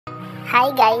Hi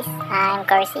guys, I'm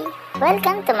Coursy.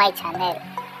 Welcome to my channel.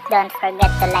 Don't forget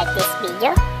to like this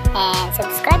video and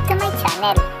subscribe to my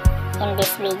channel. In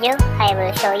this video, I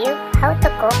will show you how to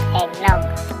cook eggnog.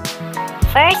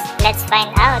 First, let's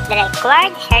find out the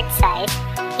required heart size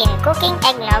in cooking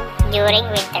eggnog during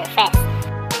Winterfest.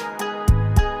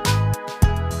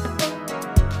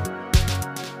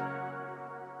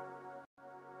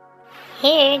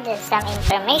 Here is some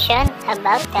information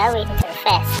about the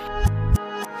Winterfest.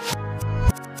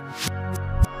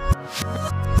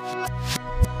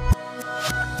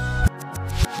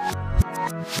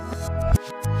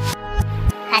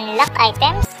 Unlock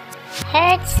items: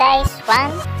 heart size 1,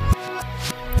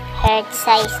 heart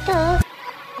size 2,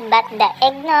 but the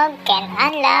eggnog can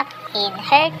unlock in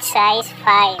heart size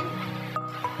 5,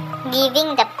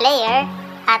 giving the player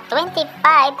a 25%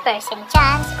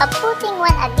 chance of putting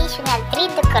one additional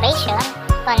tree decoration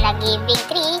on a given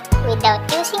tree without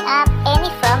using up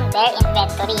any from their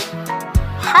inventory.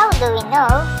 How do we know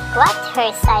what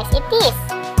heart size it is?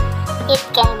 It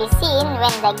can be seen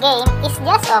when the game is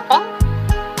just open.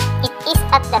 It is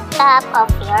at the top of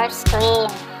your screen.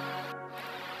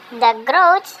 The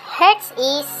Growt's heart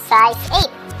is size 8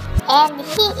 and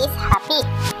he is happy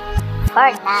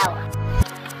for now.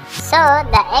 So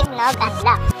the eggnog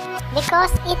unlocked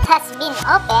because it has been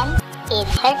opened in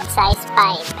heart size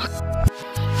 5.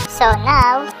 So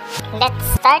now, let's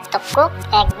start to cook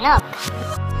eggnog.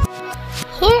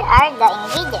 Here are the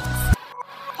ingredients: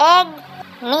 egg,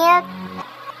 milk,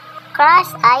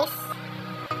 crushed ice,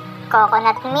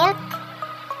 coconut milk,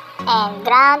 and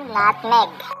ground nutmeg.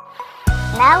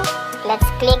 Now, let's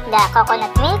click the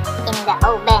coconut milk in the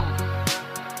oven.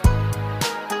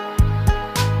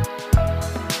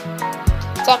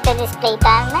 Check the display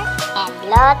timer and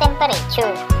low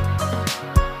temperature.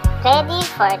 Ready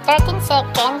for 13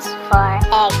 seconds for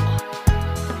egg.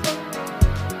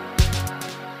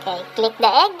 Okay, click the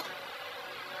egg.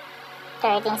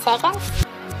 13 seconds.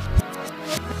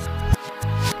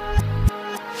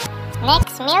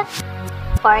 Next, milk.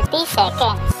 40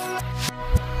 seconds.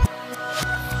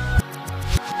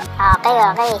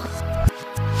 Okay.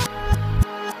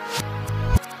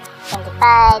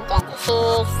 25,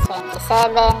 26,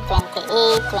 27,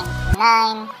 28,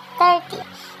 29, 30,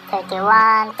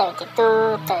 31,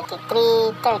 32,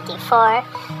 33, 34,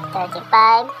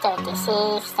 35,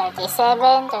 36,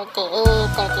 37,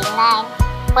 38, 39.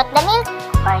 Put the milk,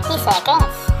 40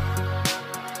 seconds.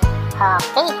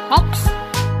 Okay, next.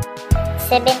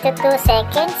 72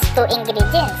 seconds, 2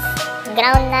 ingredients: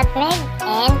 ground nutmeg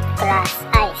and crushed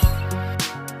ice.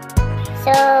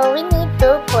 So we need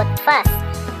to put fast.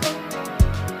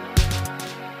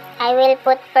 I will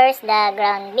put first the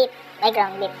ground nutmeg. Okay,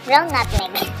 ground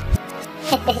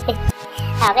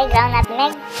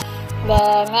nutmeg.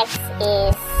 The next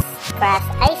is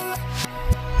crushed ice.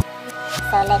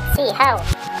 So let's see how.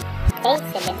 Okay,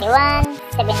 71,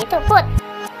 72, put.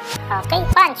 Okay,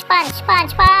 punch.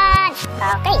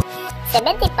 Okay,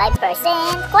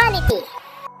 75% quality.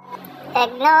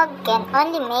 Eggnog can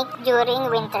only make during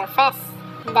Winterfest.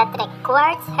 That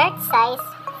requires heart size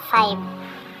 5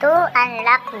 to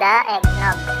unlock the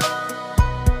eggnog.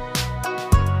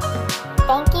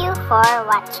 Thank you for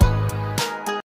watching.